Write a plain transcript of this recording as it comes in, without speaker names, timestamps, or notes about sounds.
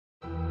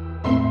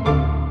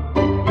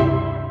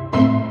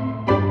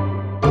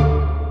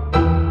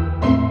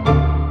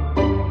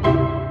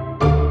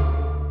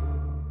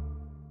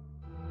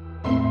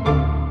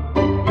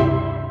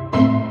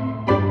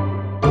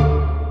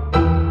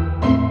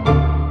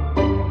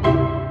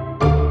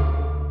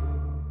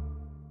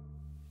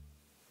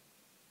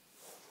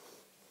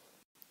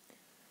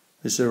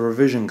This is a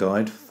revision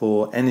guide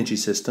for energy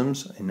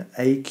systems in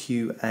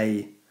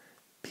AQA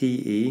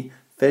PE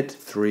Fed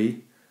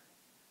 3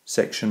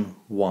 Section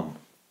 1.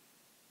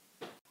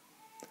 The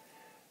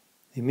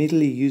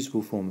immediately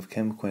usable form of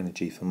chemical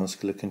energy for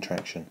muscular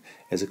contraction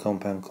is a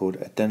compound called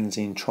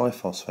adenosine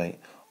triphosphate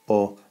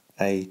or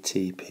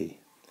ATP.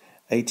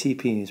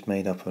 ATP is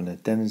made up of an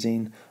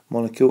adenosine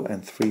molecule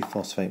and 3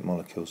 phosphate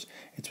molecules.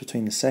 It's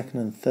between the second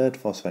and third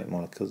phosphate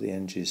molecule that the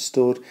energy is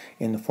stored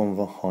in the form of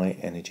a high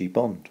energy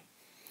bond.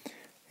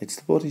 It's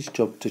the body's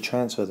job to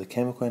transfer the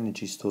chemical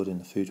energy stored in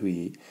the food we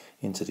eat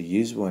into the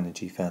usable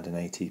energy found in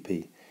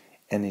ATP.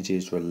 Energy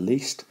is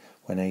released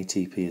when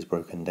ATP is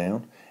broken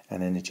down,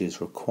 and energy is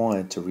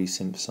required to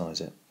resynthesize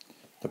it.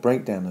 The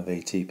breakdown of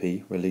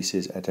ATP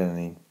releases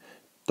adenine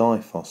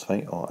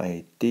diphosphate or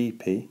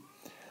ADP,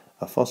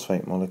 a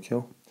phosphate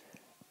molecule,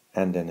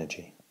 and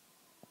energy.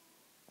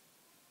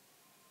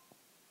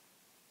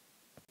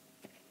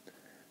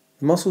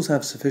 The muscles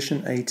have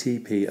sufficient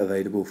ATP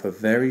available for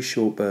very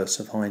short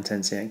bursts of high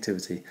intensity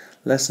activity,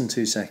 less than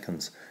 2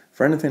 seconds.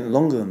 For anything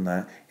longer than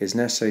that, it is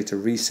necessary to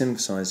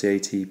resynthesize the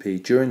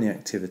ATP during the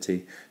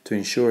activity to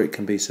ensure it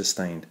can be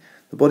sustained.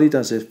 The body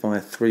does this via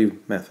 3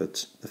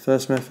 methods. The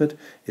first method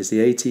is the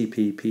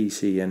ATP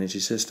PC energy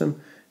system,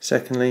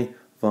 secondly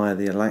via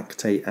the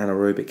Alactic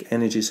anaerobic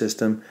energy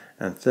system,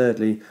 and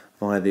thirdly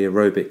via the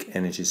aerobic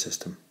energy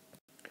system.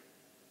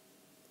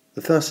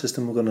 The first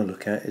system we're going to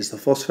look at is the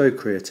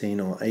phosphocreatine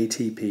or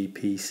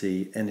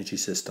ATP-PC energy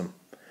system.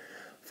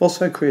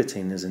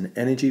 Phosphocreatine is an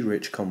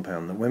energy-rich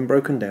compound that when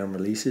broken down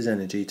releases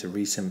energy to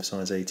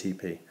resynthesize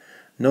ATP.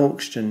 No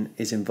oxygen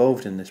is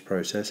involved in this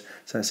process,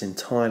 so it's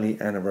entirely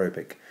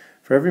anaerobic.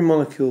 For every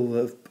molecule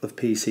of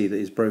PC that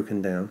is broken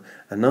down,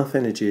 enough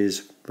energy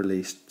is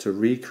released to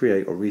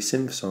recreate or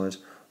resynthesize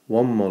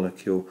 1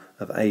 molecule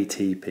of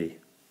ATP.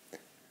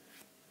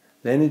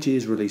 The energy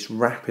is released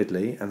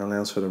rapidly and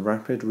allows for the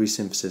rapid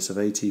resynthesis of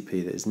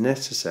ATP that is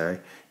necessary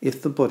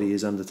if the body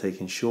is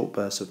undertaking short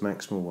bursts of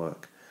maximal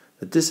work.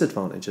 The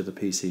disadvantage of the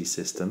PC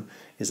system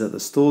is that the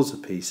stores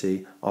of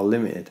PC are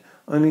limited,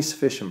 only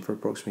sufficient for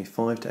approximately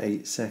 5 to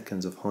 8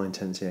 seconds of high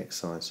intensity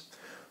exercise.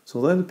 So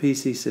although the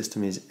PC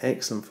system is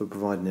excellent for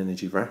providing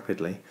energy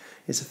rapidly,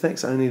 its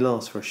effects only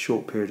last for a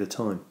short period of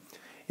time.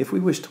 If we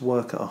wish to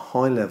work at a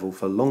high level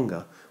for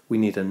longer, we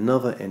need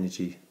another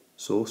energy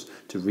source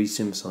to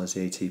resynthesize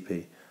the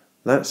ATP.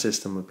 That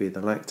system would be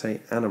the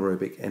lactate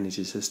anaerobic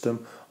energy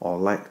system or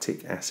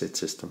lactic acid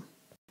system.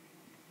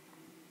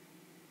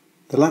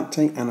 The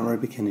lactate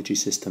anaerobic energy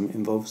system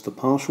involves the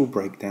partial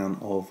breakdown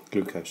of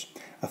glucose.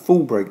 A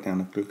full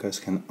breakdown of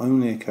glucose can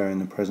only occur in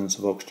the presence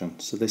of oxygen,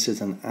 so this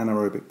is an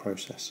anaerobic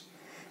process.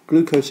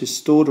 Glucose is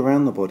stored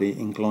around the body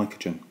in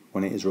glycogen.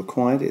 When it is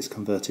required, it is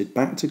converted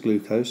back to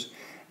glucose,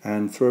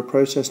 and through a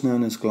process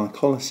known as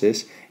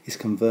glycolysis, is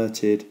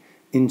converted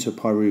into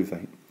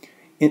pyruvate.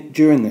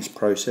 During this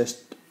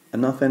process,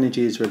 enough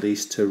energy is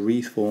released to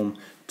reform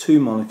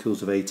 2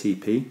 molecules of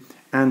ATP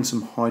and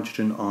some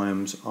hydrogen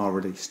ions are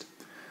released.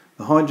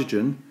 The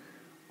hydrogen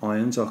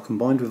ions are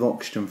combined with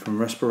oxygen from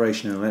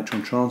respiration and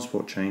electron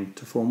transport chain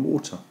to form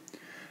water.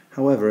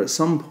 However, at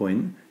some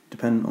point,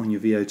 dependent on your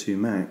VO2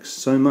 max,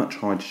 so much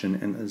hydrogen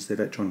enters the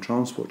electron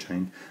transport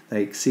chain that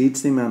it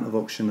exceeds the amount of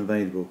oxygen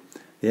available.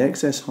 The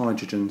excess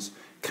hydrogens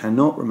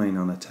cannot remain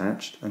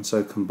unattached and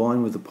so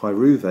combine with the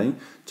pyruvate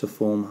to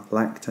form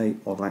lactate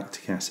or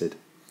lactic acid.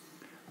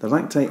 The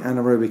lactate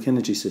anaerobic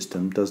energy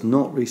system does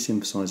not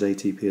resynthesize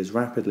ATP as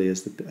rapidly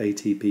as the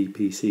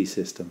ATP-PC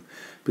system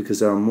because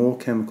there are more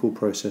chemical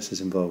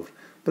processes involved,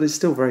 but it's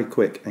still very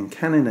quick and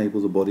can enable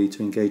the body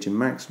to engage in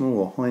maximal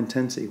or high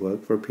intensity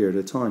work for a period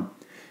of time.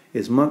 It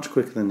is much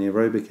quicker than the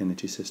aerobic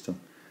energy system.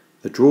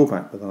 The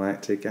drawback with the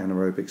lactic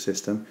anaerobic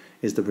system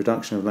is the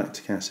production of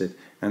lactic acid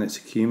and its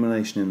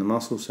accumulation in the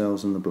muscle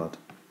cells and the blood.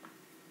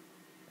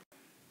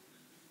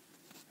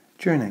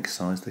 During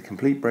exercise, the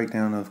complete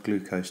breakdown of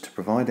glucose to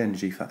provide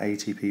energy for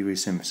ATP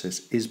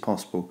resynthesis is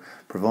possible,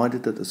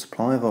 provided that the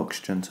supply of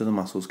oxygen to the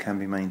muscles can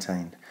be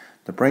maintained.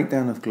 The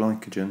breakdown of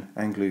glycogen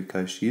and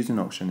glucose using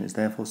oxygen is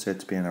therefore said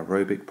to be an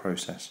aerobic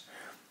process.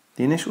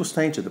 The initial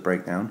stage of the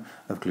breakdown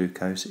of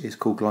glucose is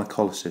called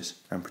glycolysis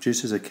and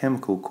produces a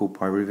chemical called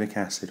pyruvic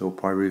acid or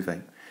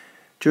pyruvate.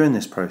 During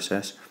this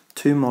process,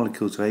 2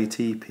 molecules of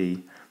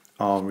ATP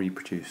are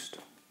reproduced.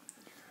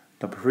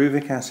 The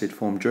pyruvic acid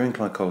formed during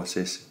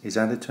glycolysis is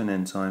added to an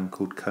enzyme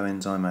called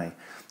coenzyme A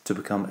to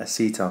become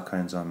acetyl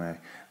coenzyme A.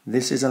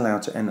 This is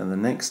allowed to enter the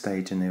next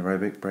stage in the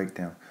aerobic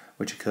breakdown,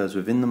 which occurs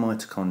within the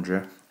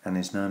mitochondria and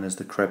is known as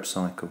the Krebs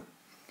cycle.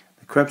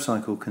 The Krebs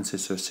cycle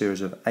consists of a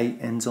series of 8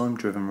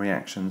 enzyme-driven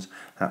reactions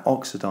that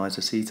oxidize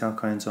acetyl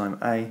coenzyme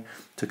A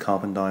to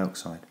carbon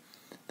dioxide.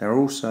 There are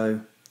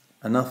also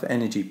enough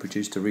energy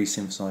produced to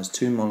resynthesize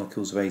 2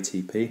 molecules of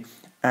ATP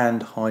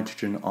and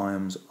hydrogen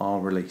ions are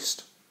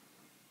released.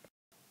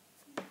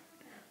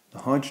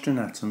 The hydrogen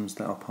atoms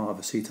that are part of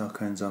acetyl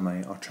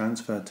coenzyme A are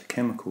transferred to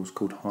chemicals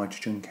called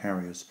hydrogen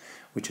carriers,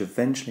 which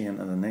eventually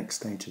enter the next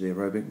stage of the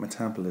aerobic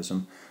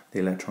metabolism, the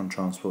electron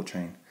transport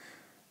chain.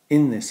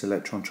 In this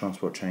electron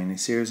transport chain, a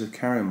series of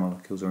carrier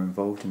molecules are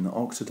involved in the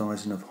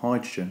oxidizing of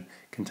hydrogen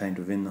contained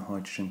within the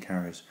hydrogen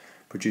carriers,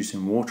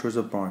 producing water as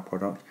a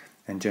byproduct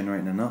and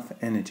generating enough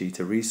energy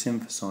to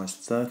resynthesize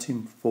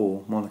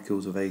 34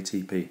 molecules of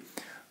ATP,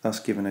 thus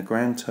giving a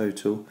grand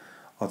total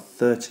of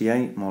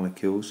 38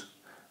 molecules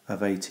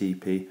of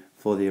ATP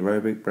for the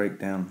aerobic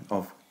breakdown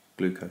of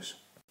glucose.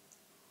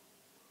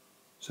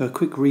 So a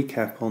quick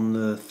recap on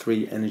the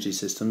three energy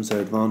systems,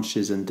 their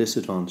advantages and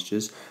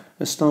disadvantages.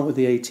 Let's start with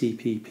the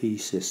ATP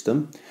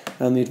system.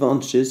 And the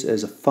advantages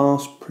is a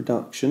fast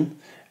production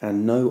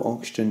and no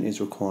oxygen is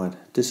required.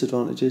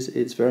 Disadvantages,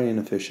 it's very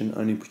inefficient,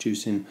 only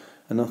producing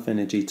enough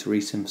energy to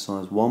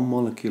resynthesize one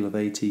molecule of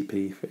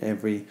ATP for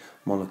every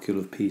molecule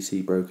of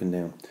PC broken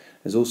down.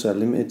 There's also a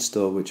limited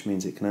store, which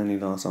means it can only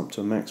last up to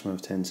a maximum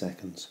of 10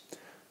 seconds.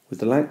 With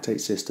the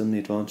lactate system, the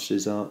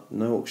advantages are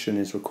no oxygen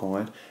is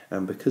required,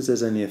 and because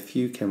there's only a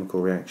few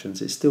chemical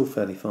reactions, it's still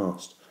fairly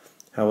fast.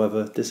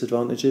 However,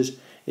 disadvantages,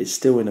 it's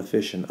still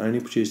inefficient, only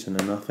producing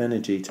enough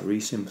energy to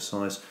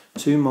resynthesize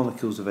 2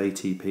 molecules of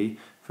ATP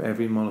for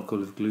every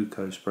molecule of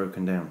glucose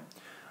broken down.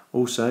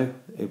 Also,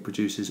 it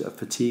produces a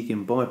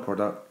fatiguing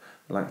byproduct,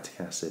 lactic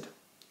acid.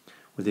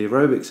 With the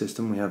aerobic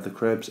system, we have the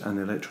Krebs and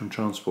electron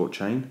transport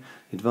chain.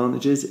 The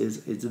advantages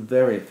is it's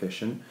very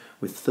efficient,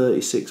 with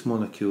 36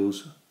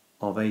 molecules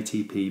of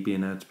ATP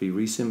being able to be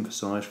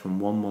resynthesized from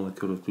 1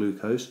 molecule of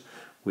glucose,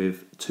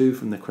 with 2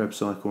 from the Krebs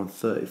cycle and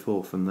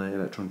 34 from the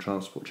electron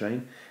transport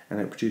chain, and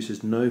it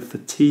produces no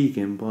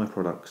fatiguing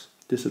byproducts.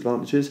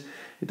 Disadvantages,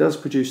 it does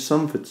produce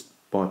some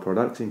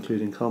byproducts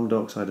including carbon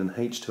dioxide and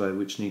H2O,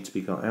 which need to be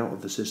got out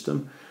of the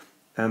system,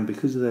 and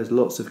because there's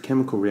lots of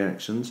chemical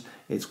reactions,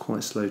 it's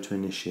quite slow to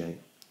initiate.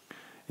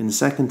 In the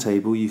second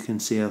table you can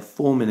see a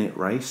 4-minute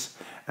race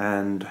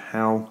and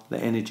how the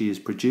energy is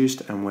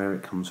produced and where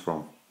it comes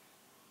from.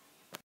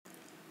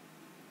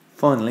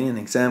 Finally, an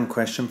exam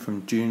question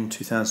from June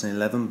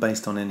 2011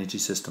 based on energy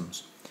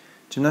systems.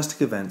 Gymnastic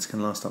events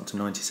can last up to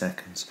 90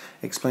 seconds.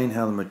 Explain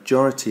how the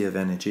majority of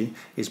energy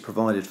is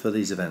provided for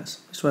these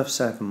events. This will have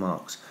 7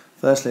 marks.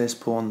 Firstly, it's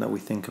important that we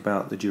think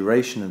about the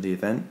duration of the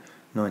event,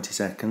 90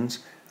 seconds,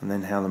 and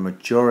then how the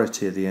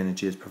majority of the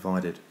energy is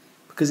provided.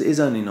 Because it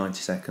is only 90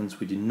 seconds,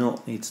 we do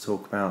not need to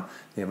talk about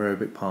the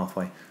aerobic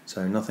pathway,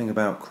 so nothing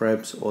about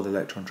Krebs or the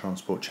electron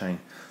transport chain.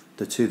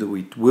 The two that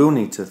we will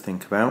need to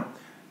think about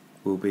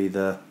will be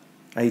the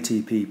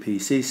ATP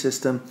PC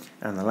system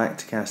and the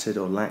lactic acid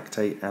or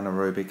lactate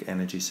anaerobic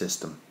energy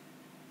system.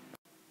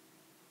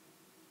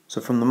 So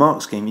from the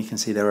mark scheme you can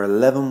see there are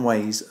 11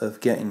 ways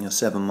of getting your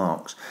 7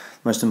 marks.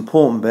 The most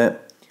important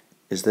bit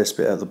is this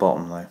bit at the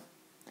bottom though.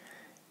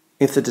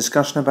 If the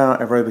discussion about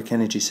aerobic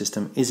energy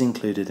system is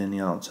included in the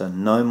answer,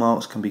 no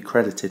marks can be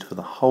credited for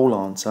the whole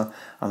answer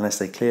unless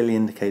they clearly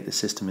indicate the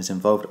system is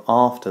involved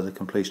after the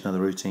completion of the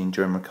routine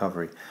during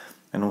recovery.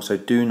 And also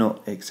do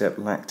not accept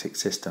lactic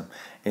system.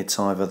 It's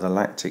either the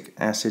lactic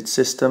acid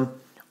system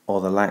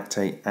or the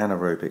lactate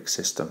anaerobic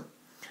system.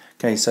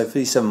 Okay, so for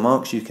these 7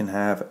 marks you can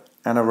have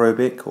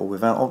anaerobic or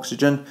without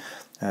oxygen.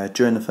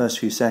 During the first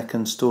few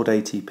seconds, stored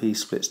ATP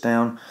splits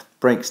down,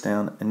 breaks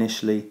down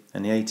initially,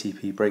 and the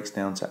ATP breaks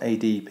down to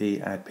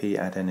ADP, add P,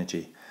 add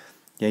energy.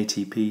 The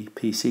ATP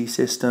PC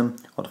system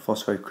or the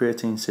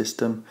phosphocreatine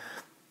system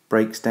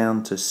breaks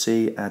down to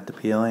C, add the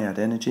PI, add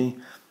energy.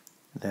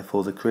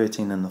 Therefore the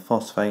creatine and the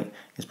phosphate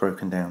is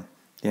broken down.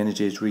 The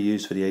energy is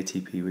reused for the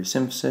ATP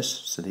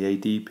resynthesis, so the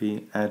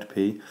ADP add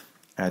P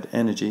add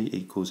energy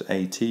equals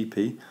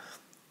ATP.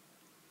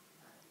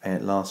 And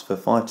it lasts for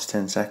 5 to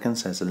 10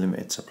 seconds, there's a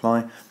limited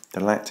supply. The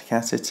lactic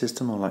acid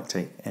system or the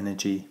lactate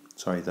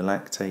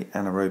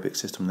anaerobic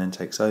system then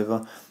takes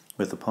over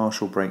with the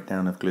partial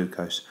breakdown of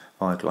glucose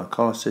via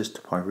glycolysis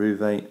to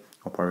pyruvate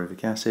or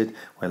pyruvic acid,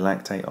 where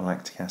lactate or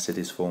lactic acid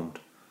is formed.